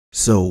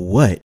So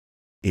what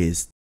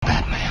is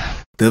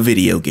Batman, the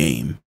video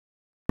game?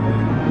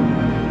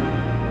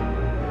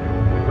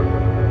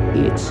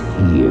 It's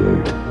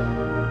here.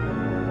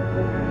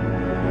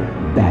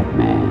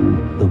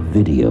 Batman, the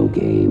video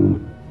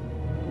game.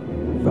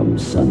 From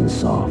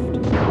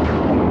Sunsoft.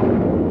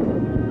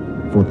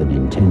 For the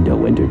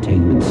Nintendo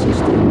Entertainment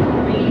System.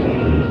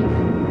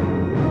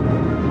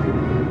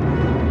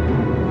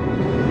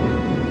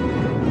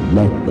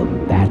 Let the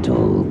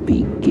battle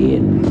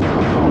begin.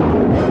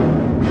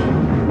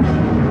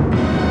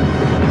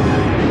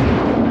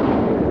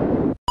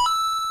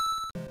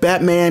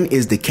 Batman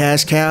is the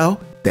cash cow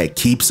that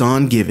keeps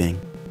on giving.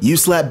 You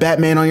slap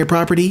Batman on your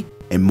property,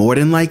 and more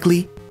than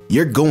likely,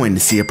 you're going to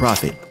see a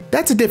profit.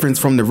 That's a difference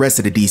from the rest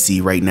of the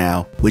DC right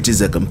now, which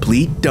is a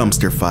complete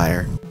dumpster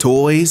fire.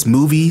 Toys,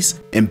 movies,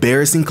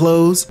 embarrassing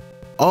clothes,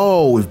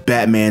 all with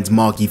Batman's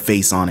mawky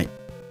face on it.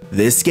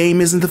 This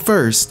game isn't the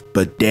first,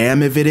 but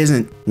damn if it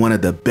isn't one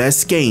of the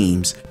best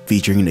games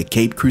featuring the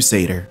Caped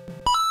Crusader.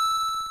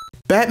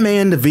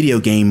 Batman the video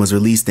game was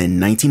released in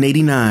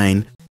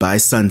 1989 by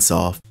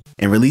Sunsoft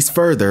and released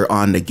further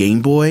on the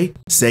Game Boy,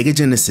 Sega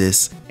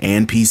Genesis,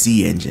 and PC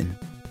Engine.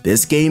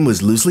 This game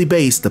was loosely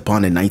based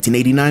upon the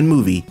 1989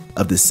 movie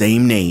of the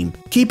same name,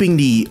 keeping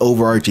the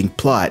overarching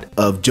plot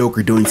of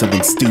Joker doing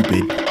something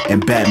stupid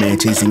and Batman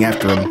chasing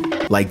after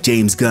him like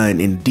James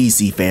Gunn in the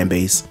DC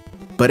fanbase,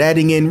 but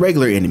adding in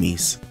regular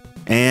enemies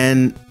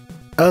and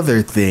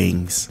other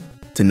things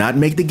to not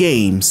make the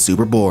game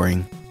super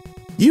boring.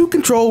 You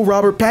control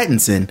Robert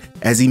Pattinson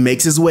as he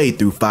makes his way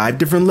through 5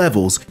 different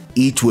levels,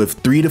 each with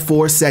 3 to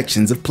 4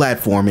 sections of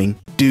platforming,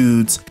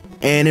 dudes,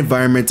 and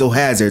environmental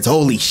hazards.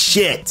 Holy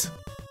shit!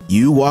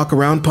 You walk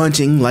around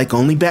punching like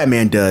only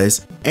Batman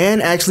does, and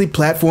actually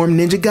platform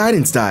Ninja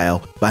Gaiden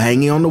style by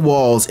hanging on the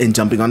walls and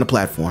jumping on the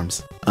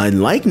platforms.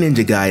 Unlike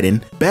Ninja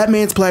Gaiden,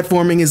 Batman's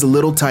platforming is a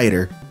little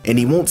tighter, and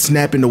he won't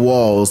snap into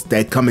walls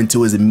that come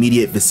into his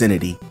immediate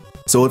vicinity,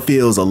 so it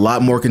feels a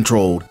lot more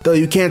controlled, though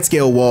you can't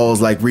scale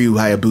walls like Ryu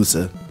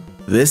Hayabusa.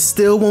 This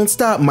still won't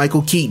stop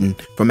Michael Keaton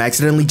from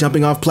accidentally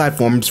jumping off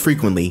platforms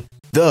frequently,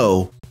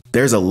 though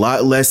there's a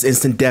lot less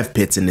instant death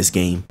pits in this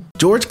game.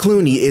 George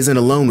Clooney isn't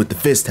alone with the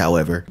fist,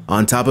 however.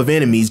 On top of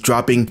enemies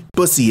dropping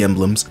pussy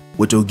emblems,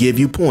 which will give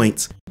you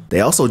points, they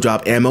also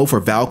drop ammo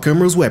for Val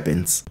Kilmer's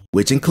weapons,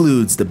 which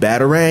includes the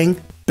Batarang,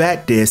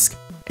 Bat Disc,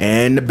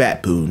 and the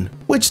Batpoon,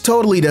 which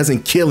totally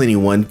doesn't kill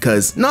anyone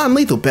cause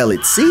non-lethal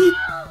pellets, see?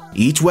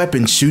 Each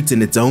weapon shoots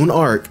in its own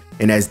arc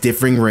and has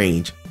differing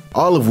range,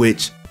 all of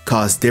which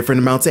cost different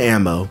amounts of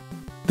ammo.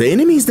 The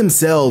enemies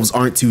themselves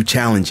aren't too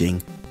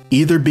challenging,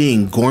 either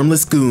being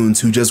gormless goons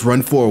who just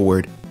run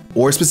forward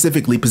or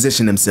specifically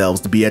position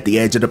themselves to be at the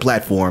edge of the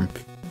platform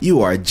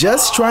you are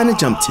just trying to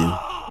jump to.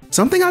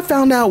 Something I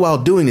found out while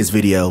doing this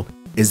video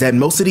is that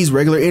most of these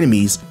regular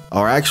enemies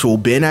are actual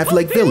Ben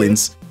Affleck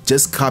villains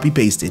just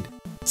copy-pasted,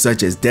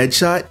 such as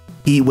Deadshot,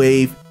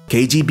 Heatwave,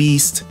 KG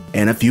Beast,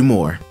 and a few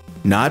more.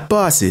 Not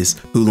bosses,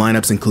 whose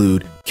lineups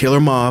include Killer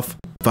Moth,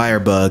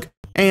 Firebug,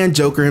 and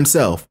Joker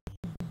himself,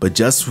 but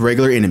just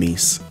regular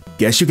enemies.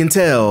 Guess you can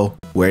tell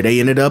where they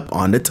ended up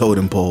on the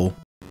totem pole.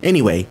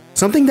 Anyway,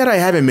 something that I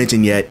haven't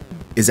mentioned yet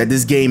is that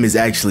this game is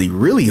actually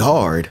really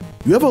hard.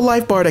 You have a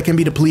life bar that can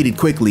be depleted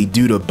quickly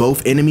due to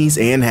both enemies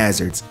and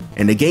hazards,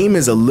 and the game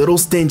is a little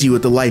stingy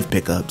with the life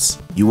pickups.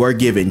 You are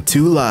given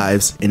 2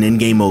 lives and then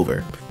game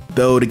over,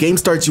 though the game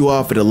starts you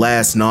off at the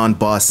last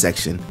non-boss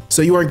section,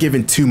 so you aren't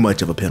given too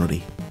much of a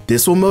penalty.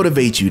 This will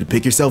motivate you to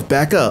pick yourself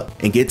back up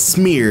and get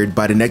smeared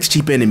by the next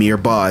cheap enemy or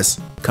boss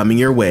coming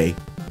your way,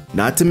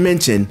 not to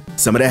mention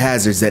some of the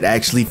hazards that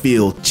actually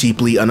feel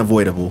cheaply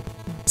unavoidable.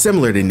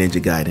 Similar to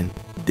Ninja Gaiden,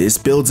 this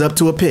builds up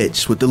to a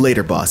pitch with the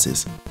later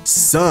bosses,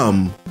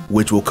 some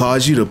which will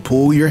cause you to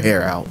pull your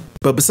hair out.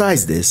 But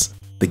besides this,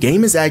 the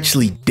game is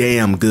actually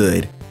damn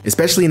good,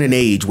 especially in an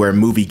age where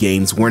movie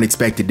games weren't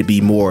expected to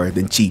be more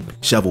than cheap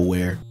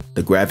shovelware.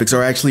 The graphics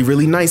are actually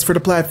really nice for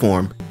the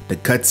platform, the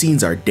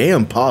cutscenes are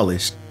damn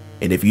polished,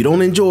 and if you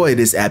don't enjoy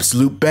this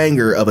absolute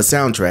banger of a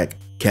soundtrack,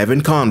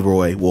 Kevin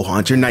Conroy will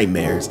haunt your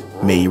nightmares,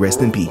 may he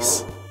rest in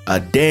peace. A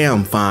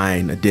damn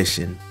fine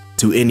addition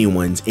to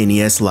anyone's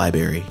NES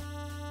library.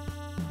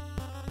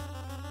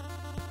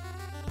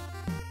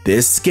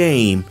 This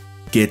game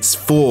gets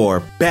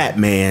 4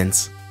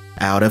 Batmans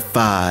out of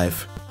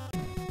 5.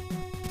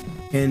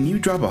 Can you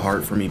drop a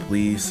heart for me,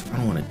 please? I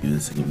don't want to do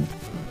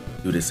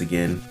this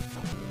again.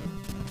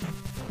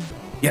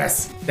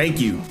 Yes,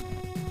 thank you.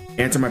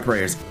 Answer my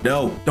prayers.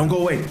 No, don't go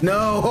away.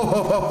 No!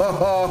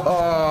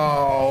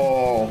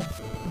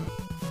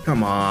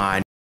 Come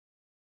on.